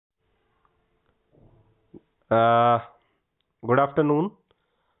Uh, Good afternoon.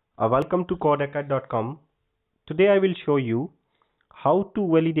 Welcome to codeacad.com. Today I will show you how to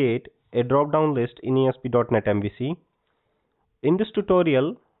validate a drop-down list in ASP.NET MVC. In this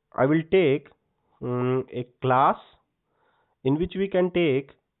tutorial, I will take a class in which we can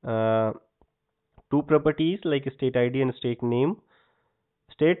take two properties like a state ID and state name.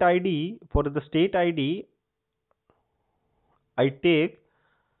 State ID, for the state ID, I take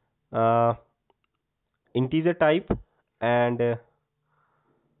uh, integer type, and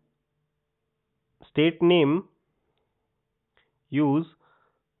state name use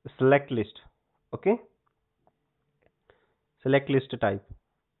select list. Okay, select list type.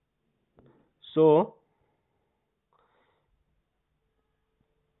 So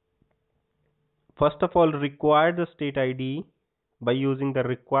first of all, require the state ID by using the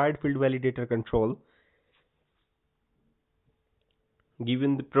required field validator control.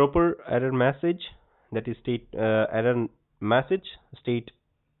 Given the proper error message, that is state error message state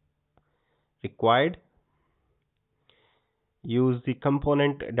required, use the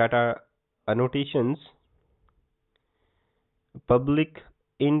component data annotations. Public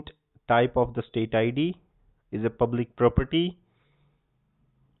int type of the state ID is a public property,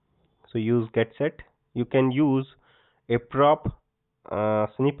 so use getSet. You can use a prop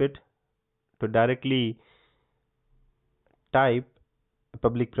snippet to directly type a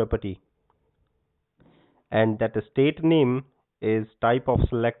public property, and that the state name is type of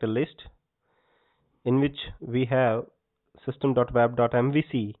select list, in which we have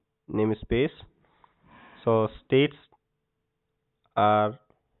system.web.mvc namespace. So states are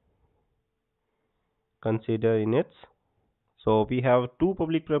considered in it. So we have two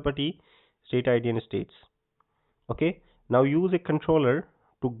public property, state ID and states. Okay, now use a controller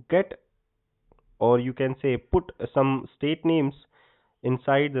to get, or you can say put some state names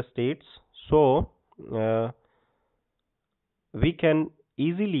inside the states, so we can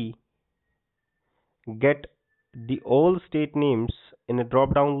easily get the all state names in a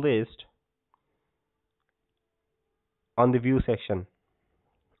drop down list on the view section.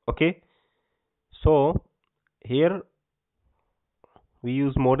 Okay, so here we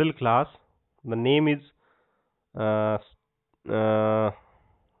use model class. The name is uh, uh,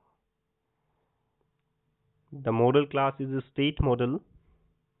 the model class is a state model,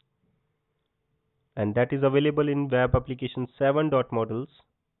 and that is available in web application 7.models.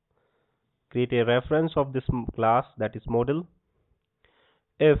 Create a reference of this class, that is model.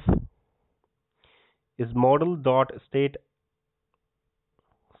 If is model dot state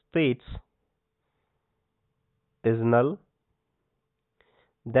states is null,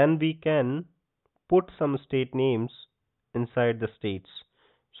 then we can put some state names inside the states.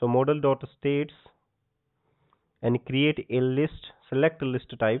 So model dot states, and create a list, select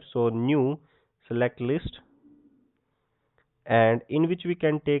list type, so new select list, and in which we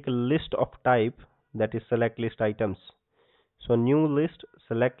can take a list of type, that is select list items. So new list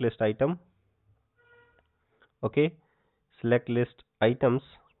select list item. Okay, select list items,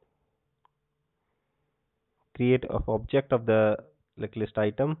 create of object of the select list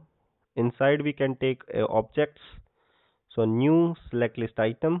item. Inside we can take objects, so new select list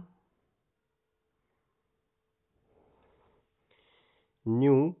item,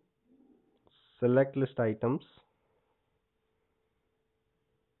 new select list items,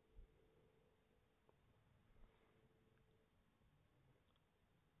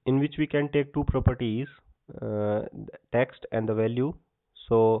 in which we can take two properties, text and the value.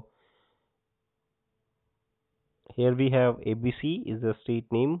 So here we have ABC is the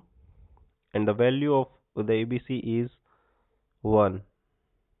state name, and the value of the ABC is 1.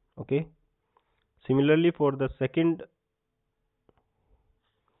 Okay, similarly for the second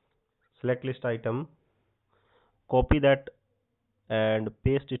select list item, copy that and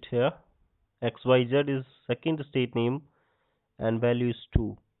paste it here. XYZ is second state name and value is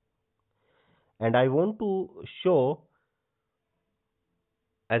 2, and I want to show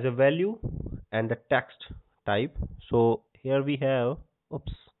as a value and the text type. So here we have,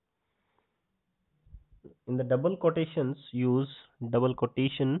 oops, in the double quotations use double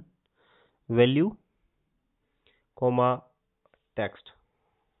quotation value comma text.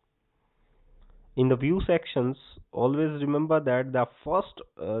 In the view sections, always remember that the first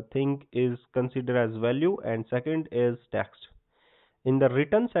thing is considered as value and second is text. In the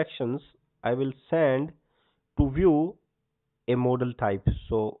return sections, I will send to view a model type,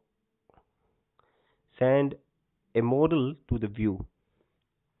 so send a model to the view.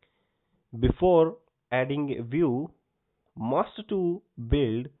 Before adding a view, must to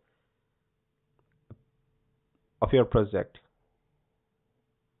build of your project.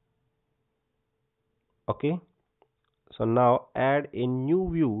 Okay, so now add a new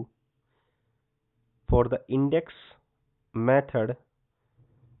view for the index method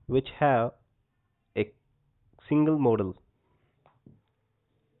which have a single model.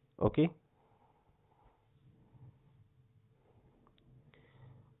 Okay,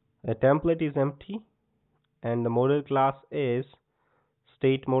 the template is empty and the model class is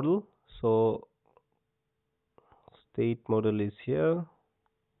state model. So state model is here.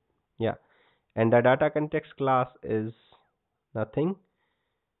 Yeah, and the data context class is nothing,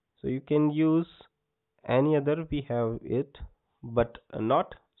 so you can use any other, we have it, but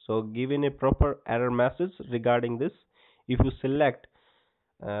not. So given a proper error message regarding this if you select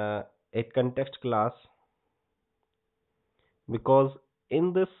a context class, because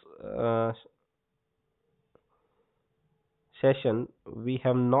in this session we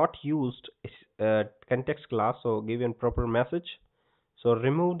have not used context class, so given proper message, so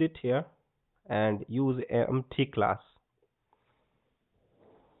remove it here and use empty class.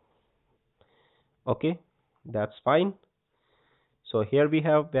 Okay, that's fine. So here we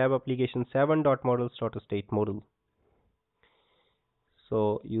have web application 7.models.state model.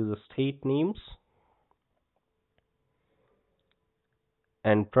 So use the state names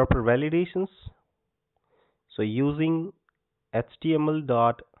and proper validations. So using HTML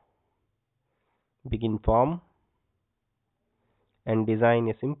dot begin form and design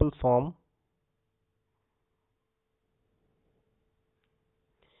a simple form.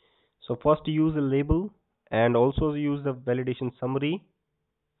 So first use a label and also use the validation summary.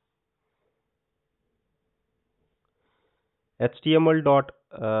 HTML dot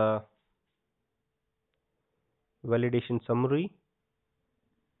validation summary,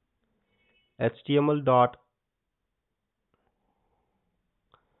 HTML dot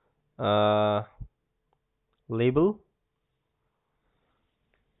label.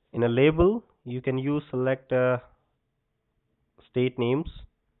 In a label you can use select state names.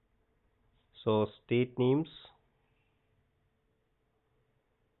 So state names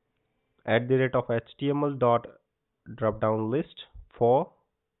 @ of HTML dot DropdownList for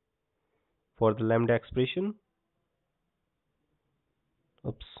the lambda expression.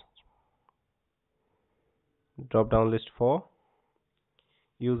 Oops. DropdownList for,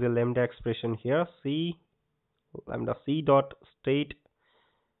 use a lambda expression here, c lambda c dot state.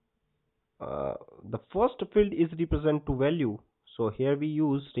 The first field is represent to value, so here we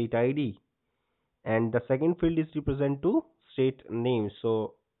use state id, and the second field is represent to state name,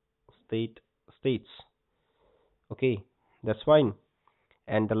 so states. Okay, that's fine.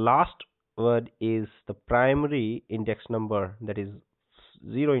 And the last word is the primary index number, that is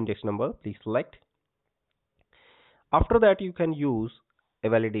 0 index number. Please select. After that you can use a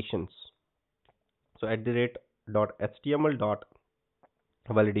validations. So @.html dot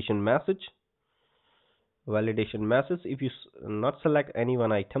validation message. If you not select any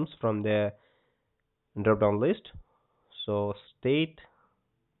one items from the drop down list, so state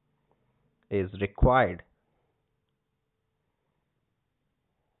is required.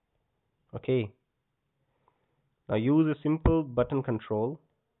 Okay, now use a simple button control.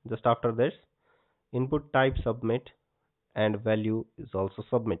 Just after this, input type submit and value is also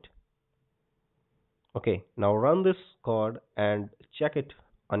submit. Okay, now run this code and check it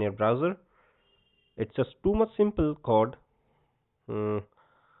on your browser. It's just too much simple code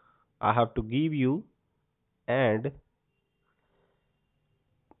I have to give you, and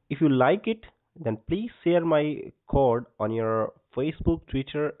if you like it, then please share my code on your Facebook,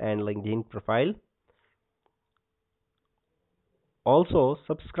 Twitter and LinkedIn profile. Also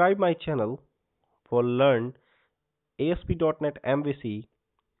subscribe my channel for learn ASP.NET MVC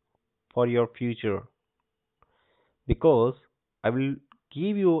for your future, because I will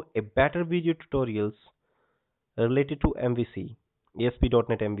give you a better video tutorials related to MVC,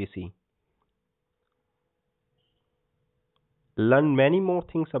 ASP.NET MVC. Learn many more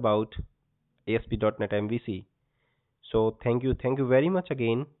things about ASP.NET MVC. So thank you very much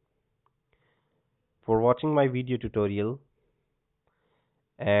again for watching my video tutorial,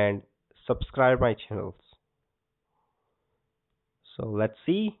 and subscribe my channels. So let's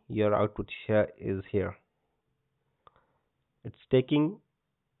see, your output here is here. It's taking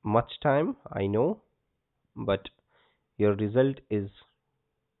much time, I know, but your result is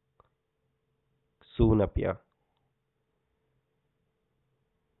soon appear.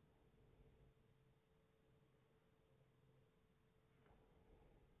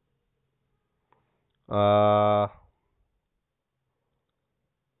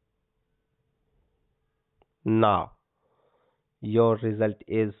 Now your result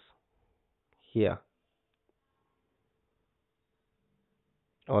is here.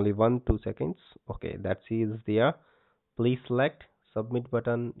 only 1-2 seconds. Okay, that is there. Please select submit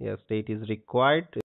button. Yes, date is required.